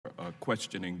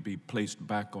questioning be placed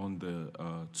back on the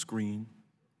screen.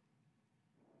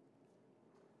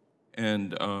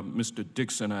 And Mr.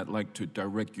 Dixon, I'd like to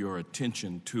direct your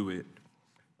attention to it.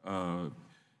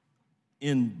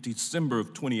 In December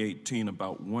of 2018,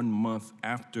 about 1 month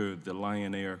after the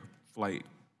Lion Air Flight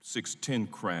 610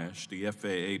 crash, the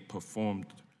FAA performed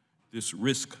this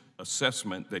risk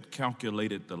assessment that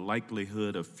calculated the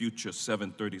likelihood of future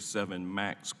 737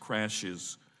 MAX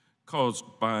crashes caused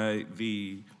by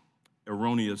the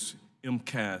erroneous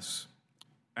MCAS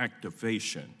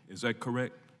activation. Is that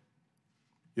correct?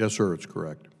 Yes, sir, it's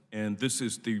correct. And this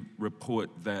is the report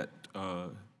that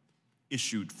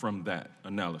issued from that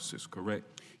analysis,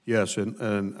 correct? Yes,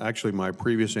 and actually my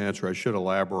previous answer, I should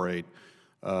elaborate.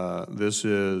 This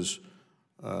is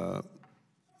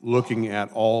looking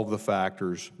at all of the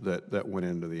factors that went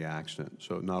into the accident.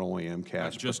 So not only MCAS,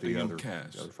 Not just but the other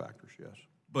factors, yes.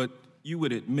 But you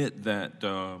would admit that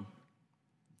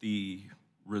the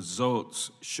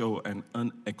results show an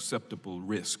unacceptable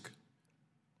risk.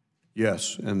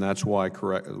 Yes, and that's why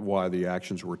the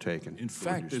actions were taken. In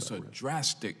fact, it's a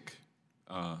drastic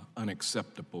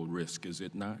unacceptable risk, is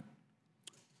it not?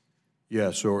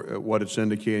 Yes, so what it's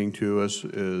indicating to us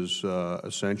is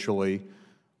essentially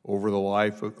over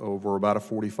about a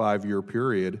 45-year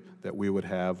period that we would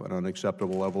have an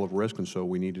unacceptable level of risk, and so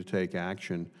we need to take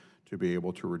action to be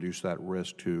able to reduce that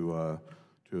risk to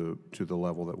the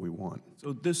level that we want.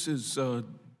 So this is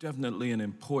definitely an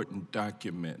important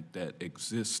document that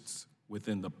exists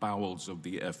within the bowels of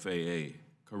the FAA,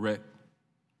 correct?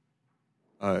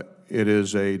 It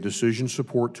is a decision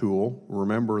support tool.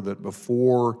 Remember that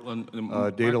before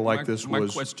data like this was...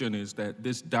 My question is that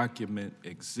this document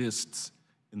exists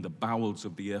in the bowels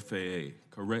of the FAA,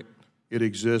 correct? It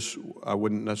exists, I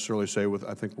wouldn't necessarily say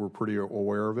I think we're pretty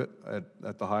aware of it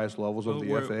at the highest levels of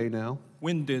the FAA now.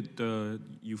 When did the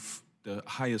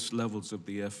highest levels of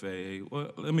the FAA,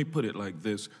 well, let me put it like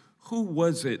this. Who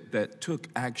was it that took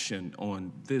action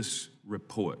on this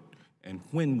report, and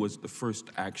when was the first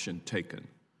action taken?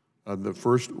 The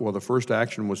first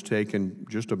action was taken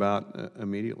just about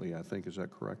immediately, I think. Is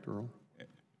that correct, Earl?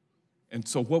 And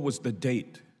so what was the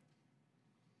date?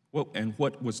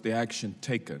 What was the action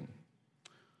taken?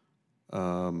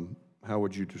 How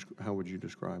would you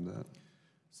describe that?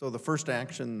 So the first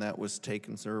action that was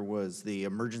taken, sir, was the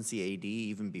emergency AD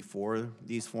even before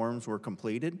these forms were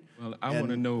completed. Well, I want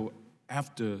to know,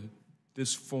 after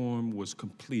this form was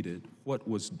completed, what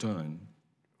was done?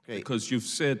 Okay. Because you've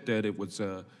said that it was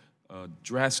a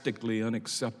drastically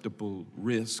unacceptable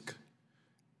risk,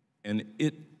 and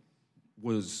it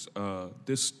was,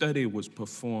 this study was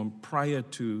performed prior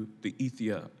to the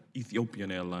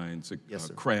Ethiopian Airlines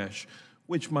crash,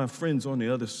 which my friends on the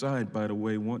other side, by the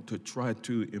way, want to try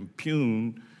to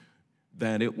impugn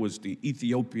that it was the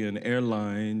Ethiopian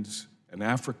Airlines, an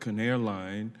African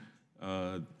airline,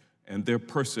 and their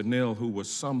personnel who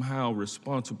was somehow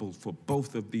responsible for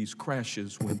both of these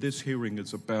crashes, when this hearing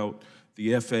is about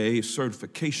the FAA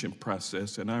certification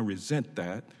process, and I resent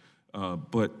that.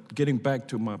 But getting back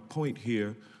to my point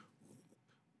here,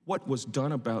 what was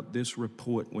done about this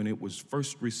report when it was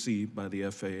first received by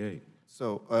the FAA?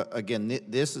 So again,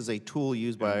 this is a tool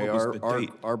used by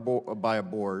by a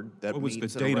board that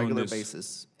meets on a regular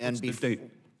basis. And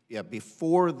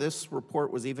before this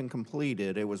report was even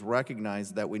completed, it was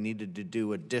recognized that we needed to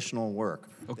do additional work.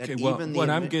 Okay, well, what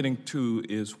I'm getting to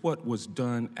is what was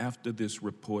done after this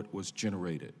report was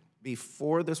generated.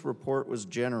 Before this report was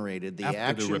generated, the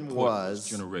action was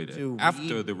to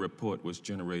after the report was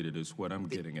generated is what I'm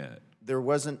getting at. There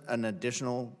wasn't an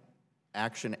additional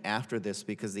action after this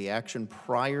because the action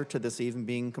prior to this even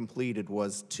being completed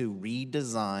was to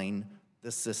redesign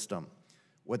the system.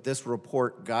 What this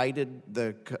report guided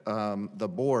the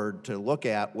board to look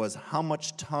at was how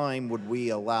much time would we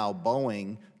allow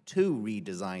Boeing to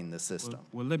redesign the system.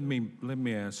 Well, let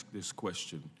me ask this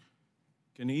question.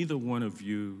 Can either one of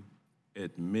you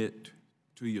admit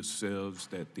to yourselves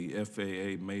that the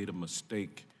FAA made a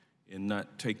mistake in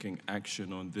not taking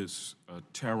action on this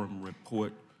Tarim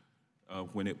report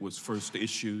when it was first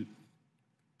issued?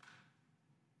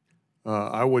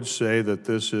 I would say that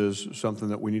this is something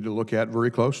that we need to look at very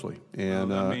closely. And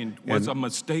well, I mean, was a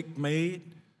mistake made?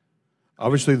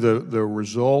 Obviously, the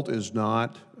result is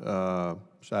not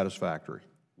satisfactory.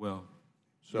 Well,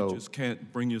 so you just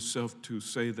can't bring yourself to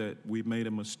say that we made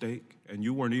a mistake, and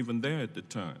you weren't even there at the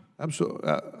time.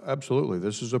 Absolutely.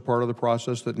 This is a part of the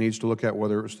process that needs to look at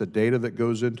whether it's the data that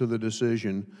goes into the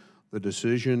decision. The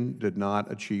decision did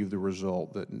not achieve the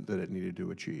result that it needed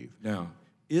to achieve. Now,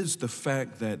 is the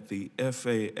fact that the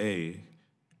FAA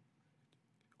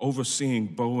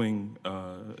overseeing Boeing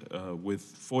with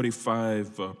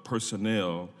 45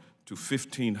 personnel to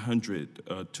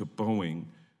 1,500 to Boeing,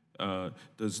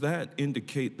 does that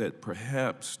indicate that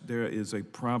perhaps there is a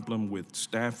problem with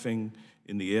staffing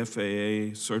in the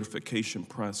FAA certification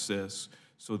process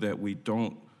so that we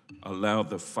don't allow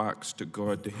the fox to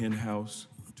guard the hen house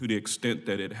to the extent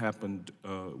that it happened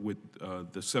with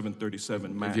the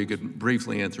 737 MAX? If you could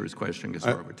briefly answer his question, because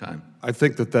we're over time. I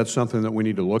think that that's something that we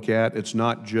need to look at. It's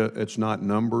not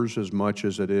numbers as much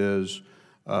as it is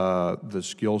the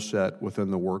skill set within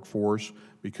the workforce,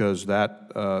 because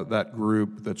that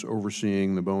group that's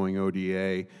overseeing the Boeing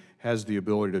ODA has the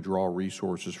ability to draw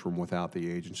resources from without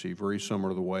the agency, very similar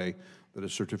to the way that a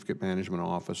certificate management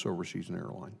office oversees an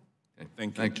airline. Okay.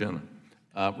 Thank you. Thank you,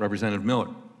 gentlemen. Representative Miller.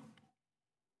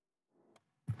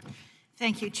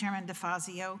 Thank you, Chairman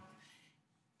DeFazio.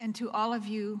 And to all of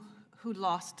you who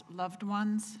lost loved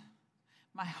ones,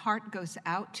 my heart goes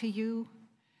out to you.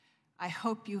 I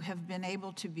hope you have been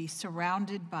able to be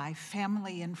surrounded by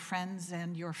family and friends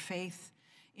and your faith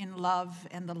in love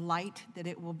and the light that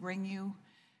it will bring you.